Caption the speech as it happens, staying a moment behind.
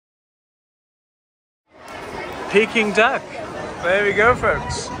Peking duck. There we go,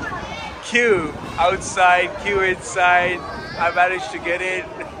 folks. Queue outside, queue inside. I managed to get in.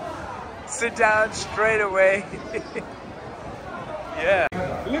 Sit down straight away. Yeah.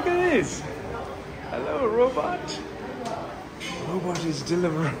 Look at this. Hello, robot. Robot is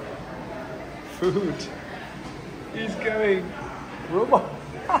delivering food. He's going. Robot.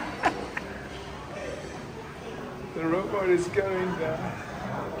 The robot is going there.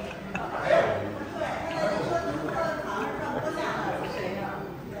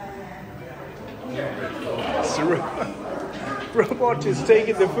 So robot is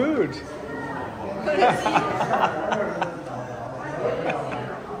taking the food.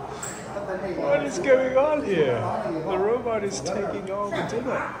 What is going on here? The robot is taking all the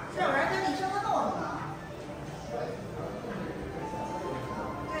dinner.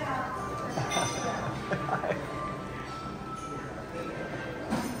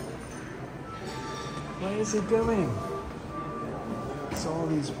 Where is it going? It's all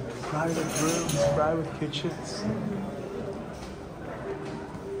these private rooms, private kitchens.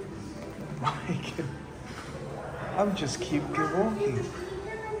 I'm just keep walking.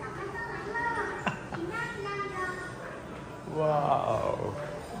 Wow.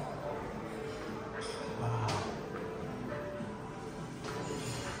 Wow.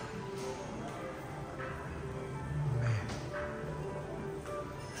 Man.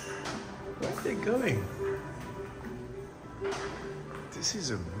 Where are they going? This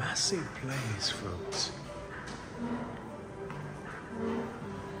is a massive place, folks.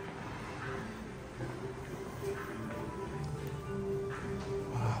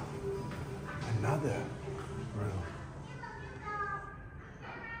 Wow. Another room.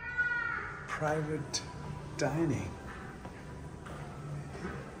 Private dining.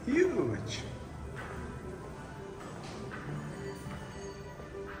 Huge.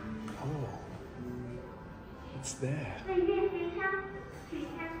 Oh, it's there.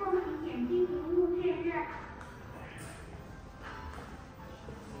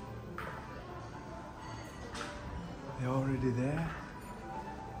 They're already there?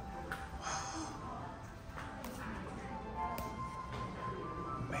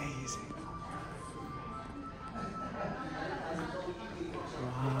 Amazing.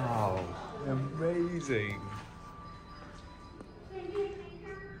 Wow, amazing.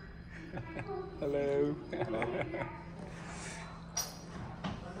 Hello.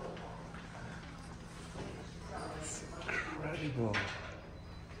 It's incredible.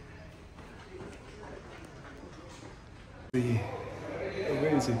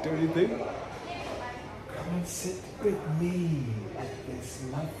 Amazing, don't you think? Come and sit with me at this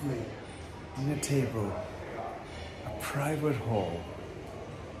lovely dinner table. A private hall,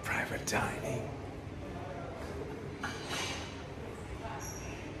 private dining.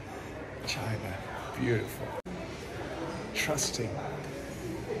 China, beautiful. Trusting.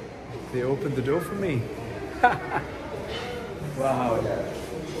 They opened the door for me. Wow.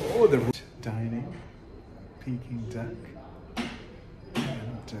 Oh, the dining, Peking duck.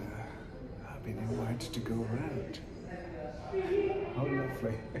 And I've been invited to go around. How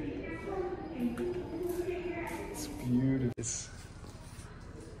lovely. It's beautiful. It's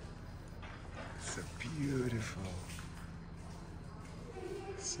so beautiful.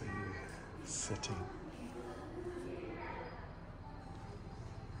 So you're sitting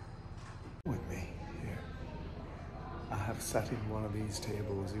with me here. I have sat in one of these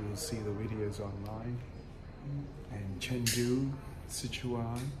tables. You will see the videos online. In Chengdu,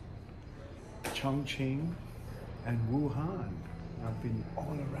 Sichuan, Chongqing, and Wuhan. I've been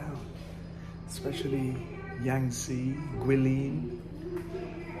all around, especially Yangtze, Guilin.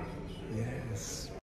 Yes.